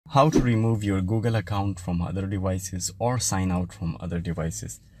How to remove your Google account from other devices or sign out from other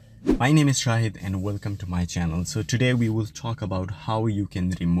devices. My name is Shahid and welcome to my channel. So today we will talk about how you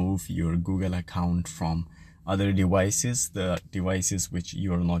can remove your Google account from other devices, the devices which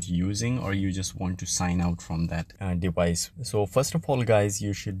you are not using or you just want to sign out from that device. So first of all, guys,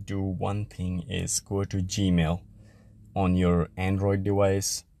 you should do one thing is go to Gmail on your Android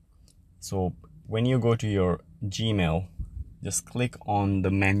device. So when you go to your Gmail, just click on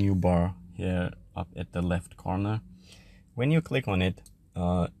the menu bar here up at the left corner. When you click on it,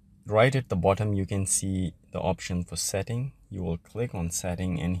 right at the bottom you can see the option for setting. You will click on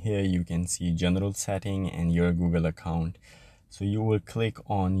setting and here you can see general setting and your Google account. So you will click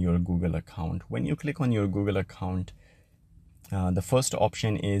on your Google account. When you click on your Google account, the first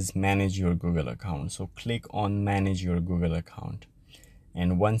option is manage your Google account. So click on manage your Google account.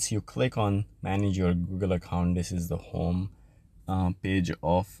 And once you click on manage your Google account, this is the home page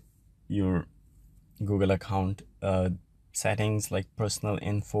of your Google account. Settings like personal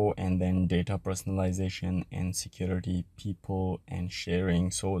info and then data personalization and security, people and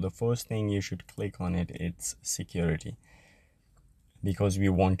sharing. So the first thing you should click on it's security, because we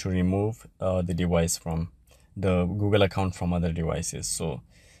want to remove the device from the Google account from other devices. So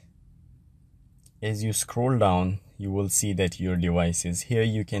as you scroll down, you will see that your devices here,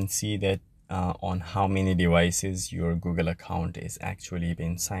 you can see that on how many devices your Google account is actually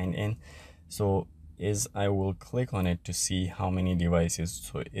been signed in. So as I will click on it to see how many devices.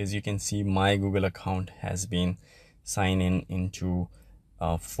 So as you can see, my Google account has been signed in into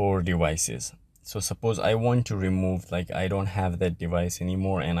 4 devices. So suppose I want to remove, like I don't have that device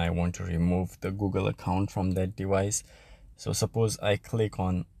anymore and I want to remove the Google account from that device. So suppose I click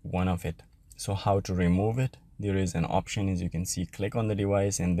on one of it. So how to remove it? There is an option, as you can see, click on the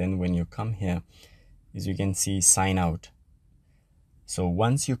device, and then when you come here, as you can see, sign out. So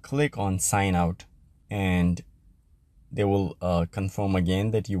once you click on sign out, and they will confirm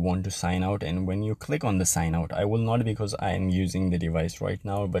again that you want to sign out. And when you click on the sign out, I will not, because I am using the device right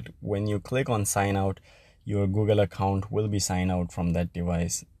now, but when you click on sign out, your Google account will be signed out from that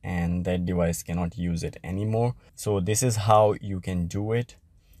device and that device cannot use it anymore. So this is how you can do it.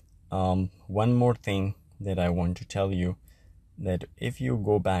 One more thing that I want to tell you, that if you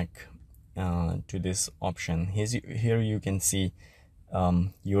go back to this option, here you can see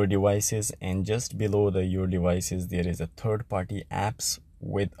your devices, and just below the your devices there is a third-party apps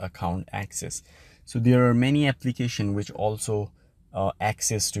with account access. So there are many applications which also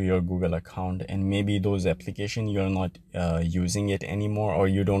access to your Google account, and maybe those applications you're not using it anymore, or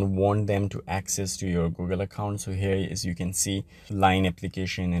you don't want them to access to your Google account. So here, as you can see, Line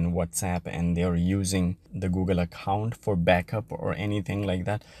application and WhatsApp, and they're using the Google account for backup or anything like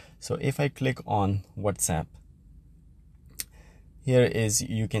that. So if I click on WhatsApp, here is,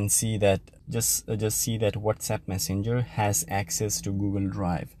 you can see that just see that WhatsApp Messenger has access to Google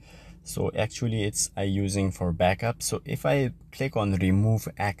Drive. So actually it's using for backup. So if I click on remove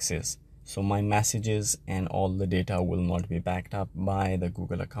access, so my messages and all the data will not be backed up by the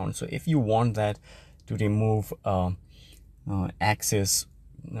Google account. So if you want that to remove access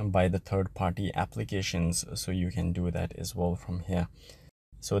by the third-party applications, so you can do that as well from here.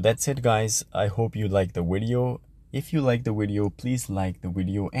 So that's it, guys. I hope you like the video. If you like the video, please like the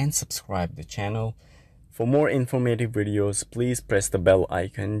video and subscribe the channel. For more informative videos, please press the bell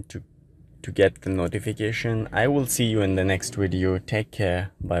icon to get the notification. I will see you in the next video. Take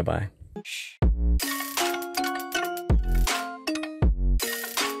care. Bye bye.